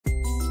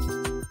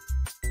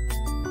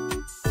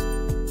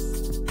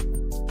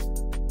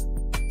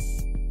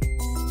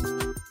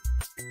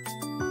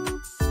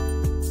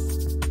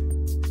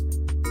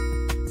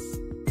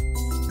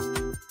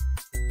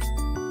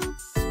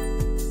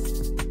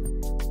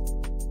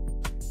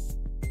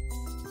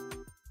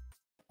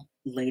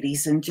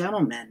ladies and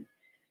gentlemen,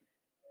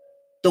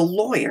 the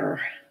lawyer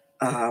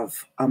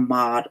of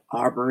Ahmaud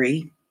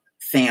Arbery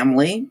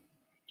family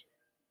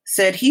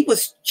said he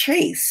was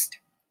chased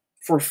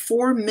for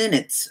 4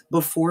 minutes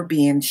before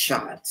being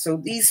shot. So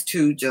these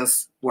two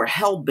just were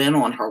hell bent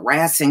on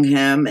harassing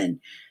him and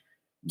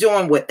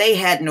doing what they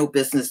had no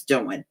business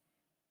doing.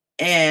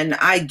 And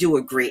I do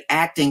agree,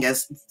 acting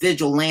as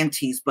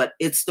vigilantes, but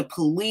it's the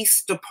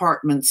police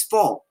department's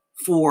fault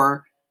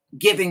for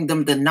giving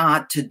them the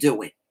nod to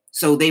do it.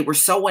 So they were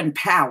so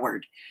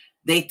empowered,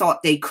 they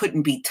thought they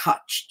couldn't be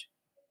touched.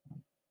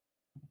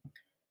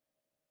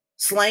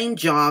 Slain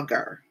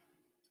jogger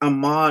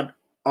Ahmaud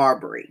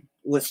Arbery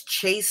was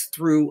chased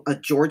through a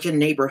Georgia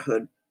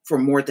neighborhood for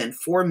more than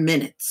 4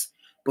 minutes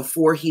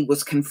before he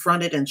was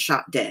confronted and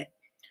shot dead.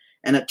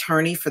 An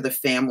attorney for the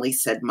family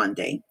said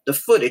Monday the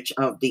footage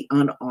of the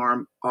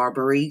unarmed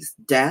Arbery's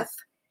death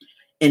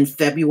in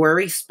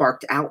February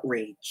sparked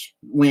outrage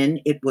when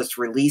it was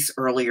released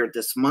earlier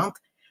this month,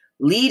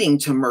 leading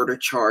to murder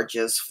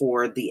charges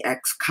for the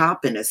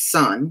ex-cop and his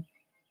son,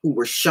 who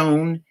were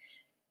shown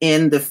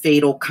in the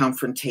fatal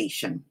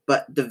confrontation.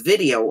 But the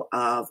video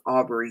of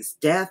Arbery's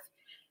death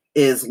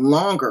is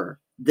longer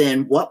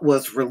than what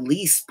was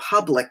released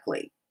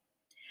publicly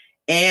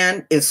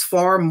and is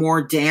far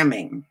more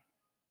damning.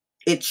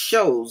 It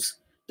shows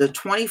the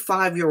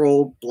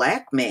 25-year-old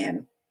Black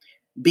man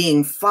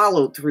being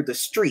followed through the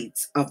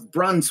streets of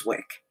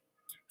Brunswick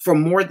for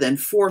more than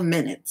 4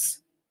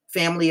 minutes,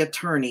 family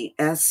attorney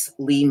S.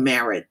 Lee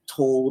Merritt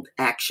told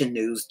Action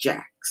News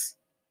Jax.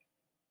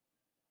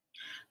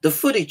 The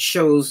footage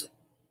shows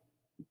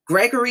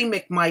Gregory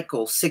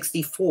McMicheals,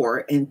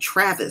 64, and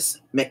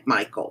Travis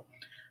McMicheal,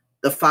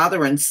 the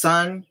father and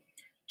son,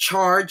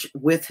 charged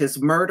with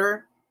his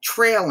murder,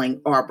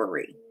 trailing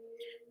Arbery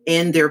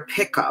in their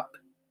pickup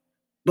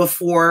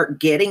before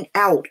getting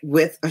out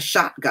with a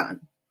shotgun,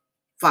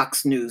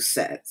 Fox News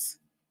says.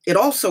 It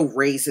also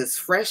raises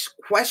fresh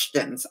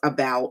questions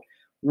about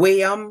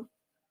William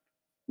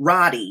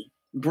Roddy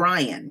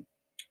Bryan,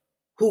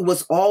 who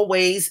was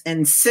always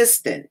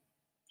insistent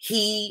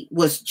he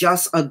was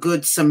just a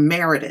good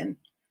Samaritan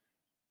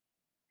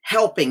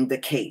helping the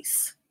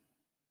case.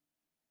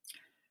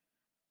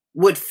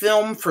 Would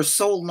film for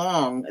so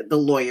long, the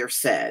lawyer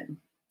said.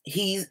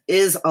 He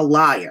is a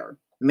liar,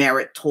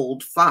 Merritt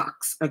told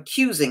Fox,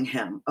 accusing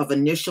him of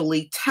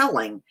initially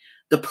telling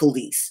the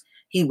police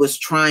he was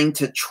trying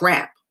to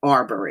trap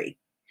Arbery,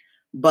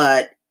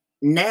 but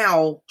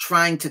now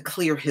trying to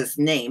clear his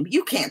name.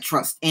 You can't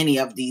trust any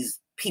of these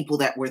people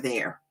that were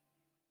there.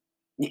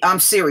 I'm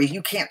serious.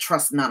 You can't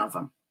trust none of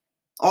them.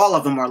 All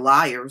of them are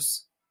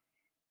liars.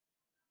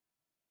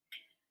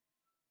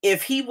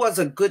 If he was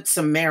a good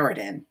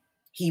Samaritan,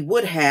 he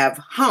would have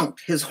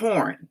honked his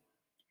horn.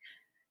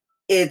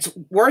 It's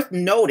worth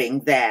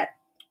noting that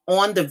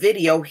on the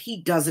video,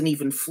 he doesn't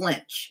even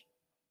flinch.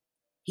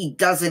 He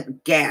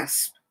doesn't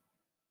gasp.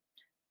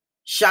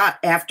 Shot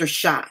after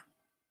shot.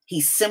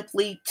 He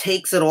simply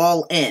takes it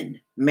all in,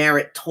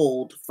 Merritt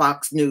told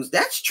Fox News.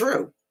 That's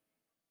true.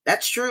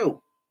 That's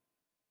true.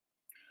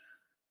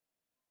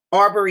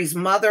 Arbery's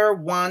mother,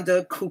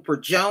 Wanda Cooper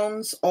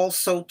Jones,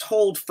 also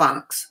told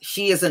Fox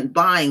she isn't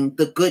buying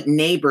the good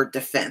neighbor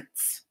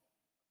defense.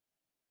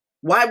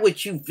 Why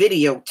would you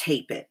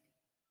videotape it?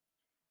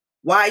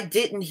 Why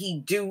didn't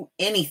he do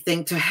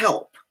anything to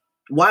help?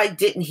 Why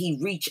didn't he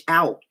reach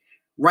out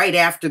right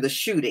after the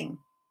shooting?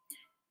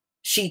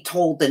 She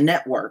told the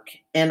network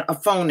in a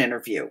phone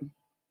interview.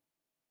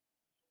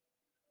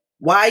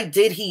 Why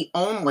did he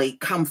only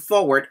come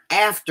forward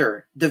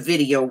after the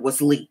video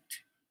was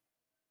leaked?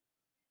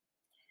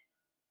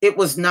 It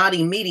was not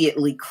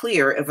immediately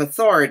clear if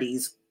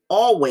authorities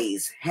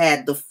always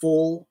had the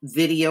full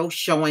video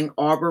showing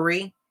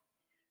Arbery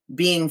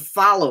being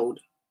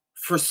followed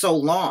for so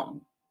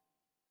long.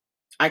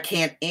 I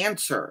can't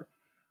answer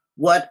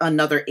what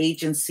another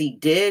agency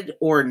did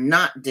or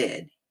not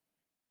did.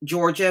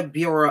 Georgia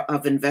Bureau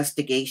of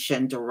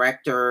Investigation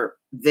Director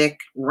Vic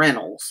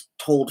Reynolds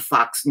told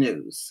Fox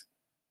News.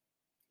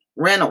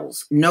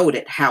 Reynolds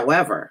noted,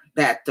 however,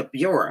 that the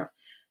Bureau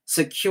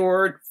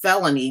secured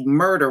felony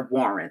murder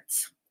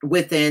warrants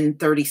within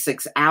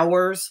 36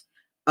 hours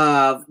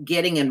of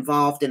getting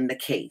involved in the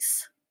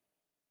case.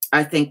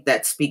 I think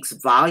that speaks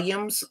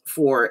volumes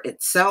for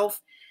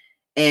itself,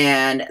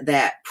 and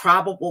that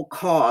probable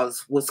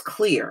cause was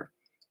clear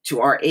to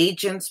our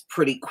agents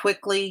pretty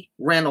quickly,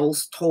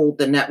 Reynolds told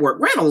the network.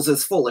 Reynolds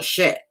is full of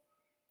shit.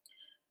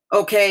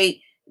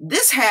 Okay,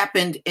 this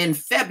happened in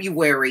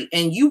February,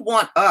 and you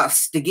want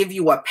us to give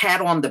you a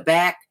pat on the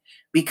back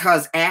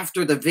because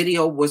after the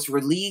video was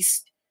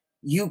released,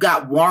 you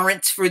got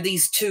warrants for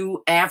these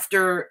two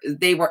after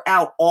they were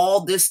out all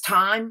this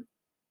time?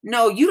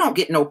 No, you don't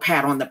get no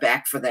pat on the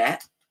back for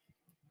that.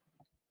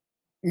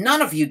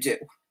 None of you do.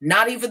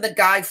 Not even the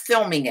guy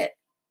filming it.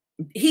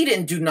 He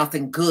didn't do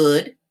nothing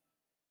good.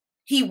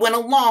 He went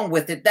along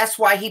with it. That's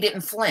why he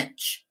didn't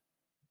flinch.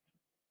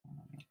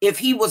 If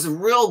he was a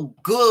real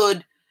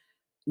good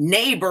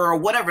neighbor or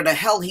whatever the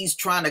hell he's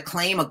trying to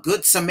claim, a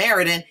good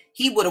Samaritan,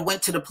 he would have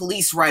went to the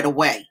police right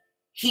away.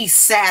 He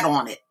sat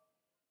on it.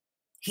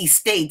 He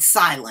stayed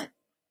silent.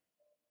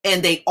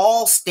 And they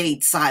all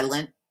stayed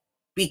silent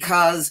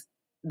because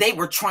they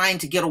were trying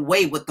to get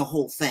away with the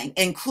whole thing,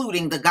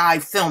 including the guy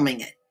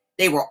filming it.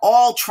 They were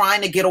all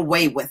trying to get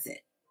away with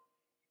it.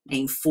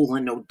 Ain't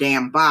fooling no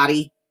damn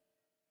body.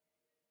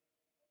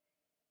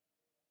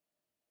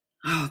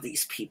 Oh,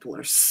 these people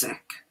are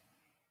sick.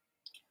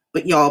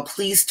 But y'all,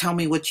 please tell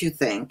me what you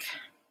think.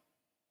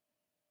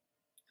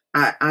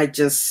 I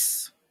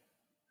just,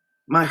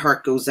 my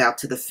heart goes out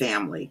to the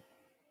family.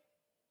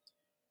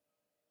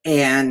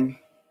 And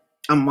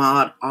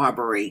Ahmaud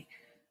Arbery,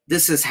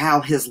 this is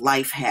how his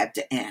life had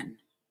to end.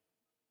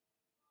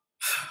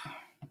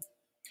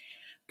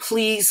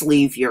 Please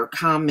leave your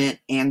comment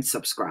and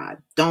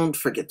subscribe. Don't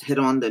forget to hit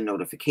on the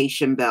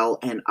notification bell,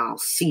 and I'll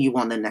see you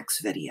on the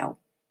next video.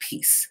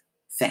 Peace,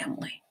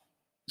 family.